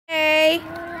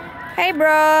Hey,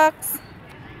 Brox.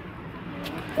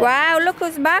 Wow, look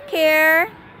who's back here.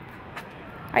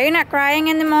 Are you not crying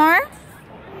anymore?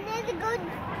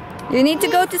 You need to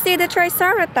go to see the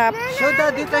Triceratops. Show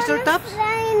Daddy Triceratops.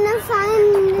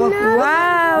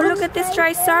 Wow, look at this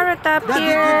Triceratops Daddy,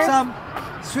 here. give some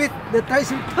sweet the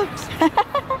Triceratops.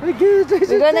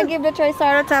 We're gonna give the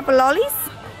Triceratops lollies.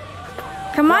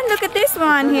 Come on, look at this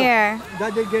one here.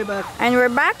 Daddy gave us. And we're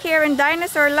back here in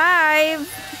Dinosaur Alive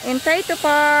in Tayto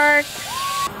Park.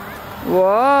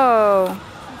 Whoa.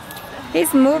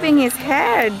 He's moving his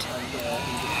head.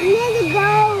 We need to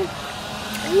go.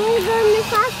 We need to go in the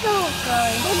fossil.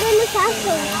 We're going to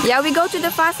fossil. Yeah, we go to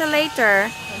the fossil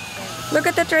later. Look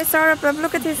at the Triceratops.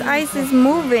 Look at his eyes is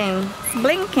moving. It's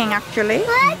blinking actually.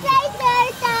 Hi,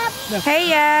 Triceratops. Hey,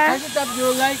 yeah. Triceratops,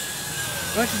 you like?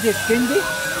 What is this? Candy?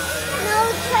 No,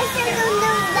 Triceratops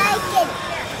don't like it.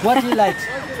 What he likes?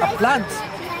 A plant.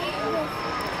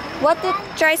 What the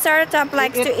Triceratops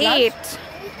likes to eat?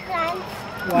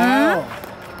 Wow.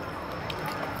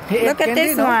 He Look ate at candy,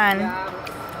 this no? one.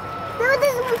 Look at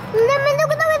this.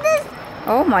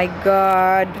 Oh my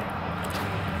God.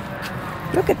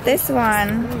 Look at this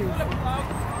one.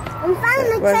 I'm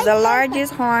finding It was the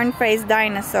largest horn-faced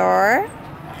dinosaur.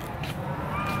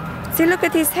 See, look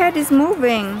at his head is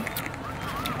moving.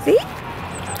 See?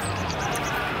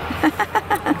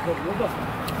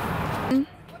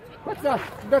 What's that?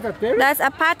 That's a parrot? That's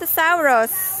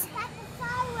Apatosaurus,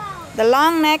 the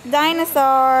long-necked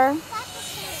dinosaur.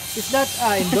 Is that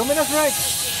Indominus, right?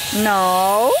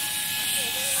 No.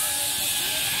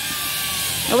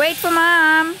 Wait for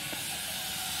Mom.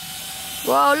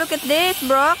 Whoa, look at this,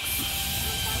 Brox.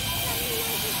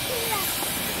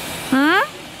 Hmm?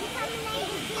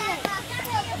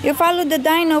 You follow the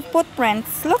dino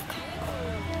footprints. Look.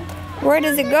 Where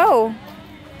does it go?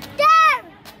 There.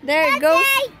 There it goes.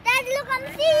 Dad, look, I'm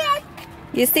seeing.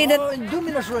 You see that? Oh,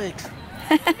 Indominus Rex.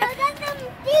 No, that's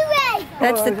the T-Rex.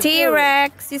 That's the Oh,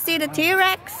 T-Rex. You see the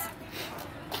T-Rex?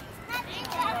 We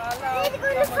need to go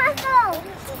to the fossil.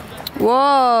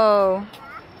 Whoa.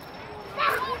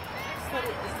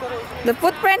 The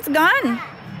footprint's gone.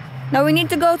 Now we need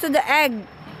to go to the egg.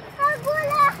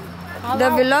 The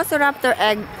Velociraptor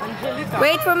egg.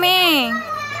 Wait for me.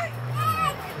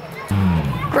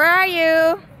 Where are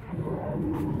you?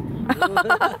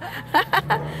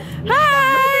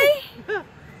 Hi.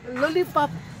 Lollipop.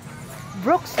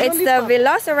 Brox. It's the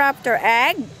Velociraptor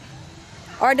egg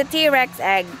or the T-Rex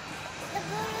egg.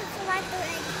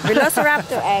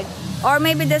 Velociraptor egg. Or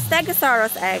maybe the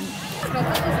Stegosaurus egg.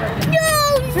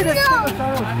 See the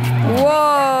Stegosaurus.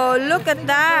 Whoa, look at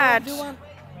that. Do you want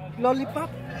lollipop?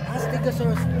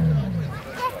 Stegosaurus.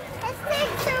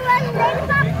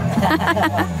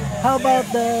 How about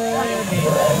the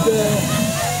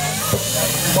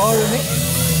Boromir?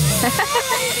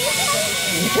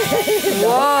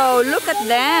 Whoa, look at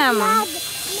them.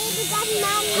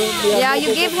 Yeah,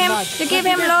 you give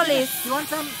him lollies. You want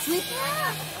some sweet?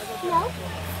 No.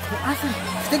 Ask him.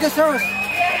 Stegosaurus.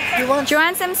 You want? Do you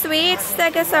want some sweets,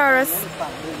 Stegosaurus?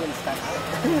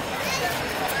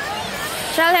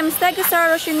 Tell him,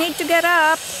 Stegosaurus, you need to get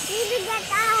up.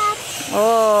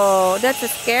 Oh, that's a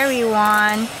scary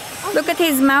one. Look at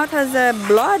his mouth has a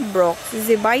blood, Brox. Is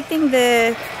he biting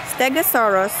the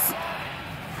Stegosaurus?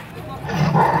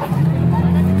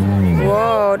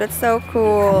 Whoa, that's so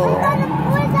cool.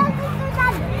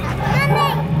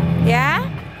 Yeah?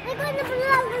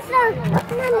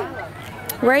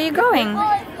 Where are you going?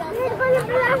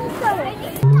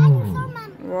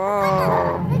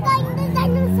 Whoa.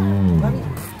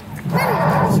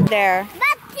 There.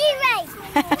 That's T-Rex.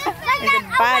 Is it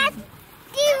bad?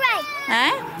 T-Rex.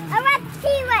 Huh? A rat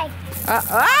T-Rex.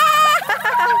 Uh-oh.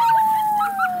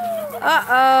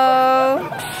 Uh-oh.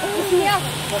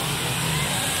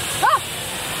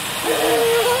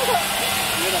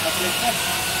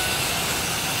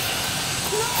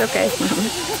 It's okay.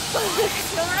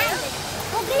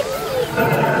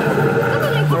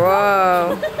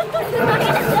 Whoa.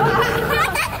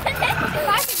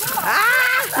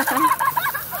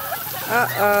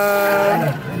 Uh-oh.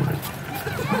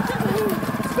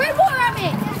 Spray water at me.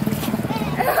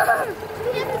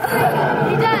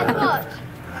 He does, watch.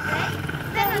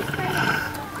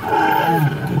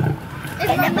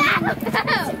 It's the bat.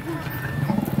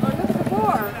 Oh, look for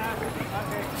more.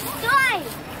 Die.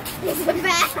 It's the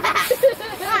bat.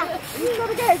 You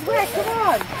gotta get his wet. Come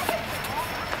on.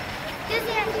 Just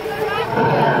here.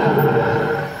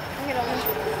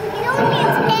 It only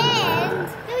means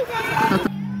hands.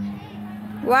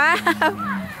 Wow.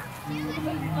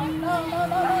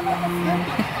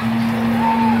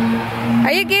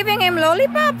 Are you giving him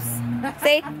lollipops?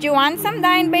 Say, do you want some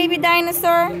baby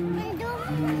dinosaur?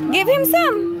 Give him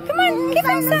some. Come on, give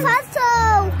him some.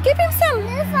 Give him some.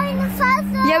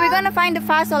 Yeah, we're gonna find the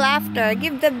fossil after.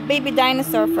 Give the baby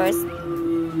dinosaur first.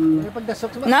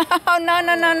 No, no,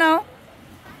 no, no, no.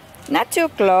 Not too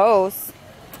close.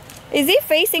 Is he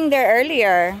facing there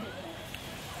earlier?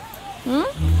 Hmm?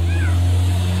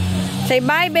 Say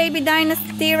bye, baby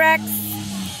dinosaur T-Rex.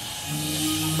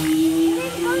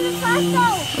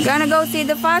 We're gonna go see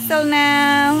the fossil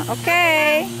now.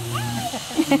 Okay.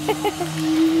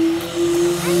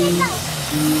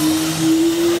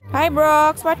 Hi,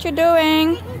 Brox. What you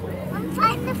doing? I'm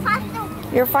finding the fossil.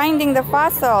 You're finding the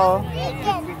fossil.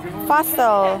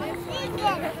 Fossil.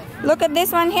 Look at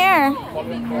this one here. Look at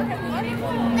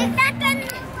that one.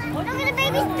 Look at the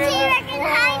baby T-Rex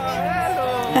behind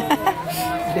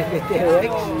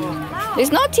it.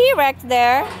 There's no T-Rex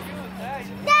there.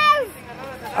 There.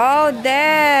 Oh,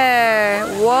 there.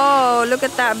 Whoa, look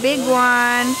at that big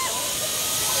one.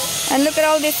 And look at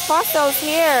all these fossils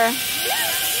here.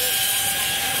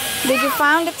 Did you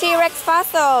find the T-Rex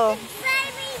fossil?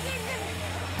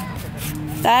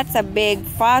 That's a big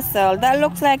fossil. That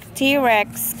looks like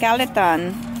T-Rex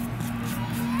skeleton.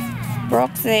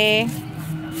 Broxy.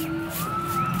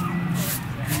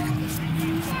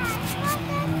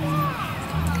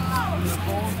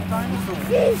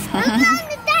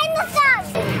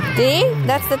 See?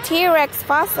 That's the T-Rex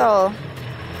fossil.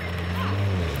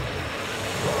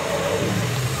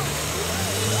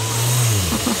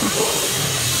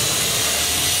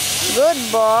 Good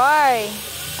boy.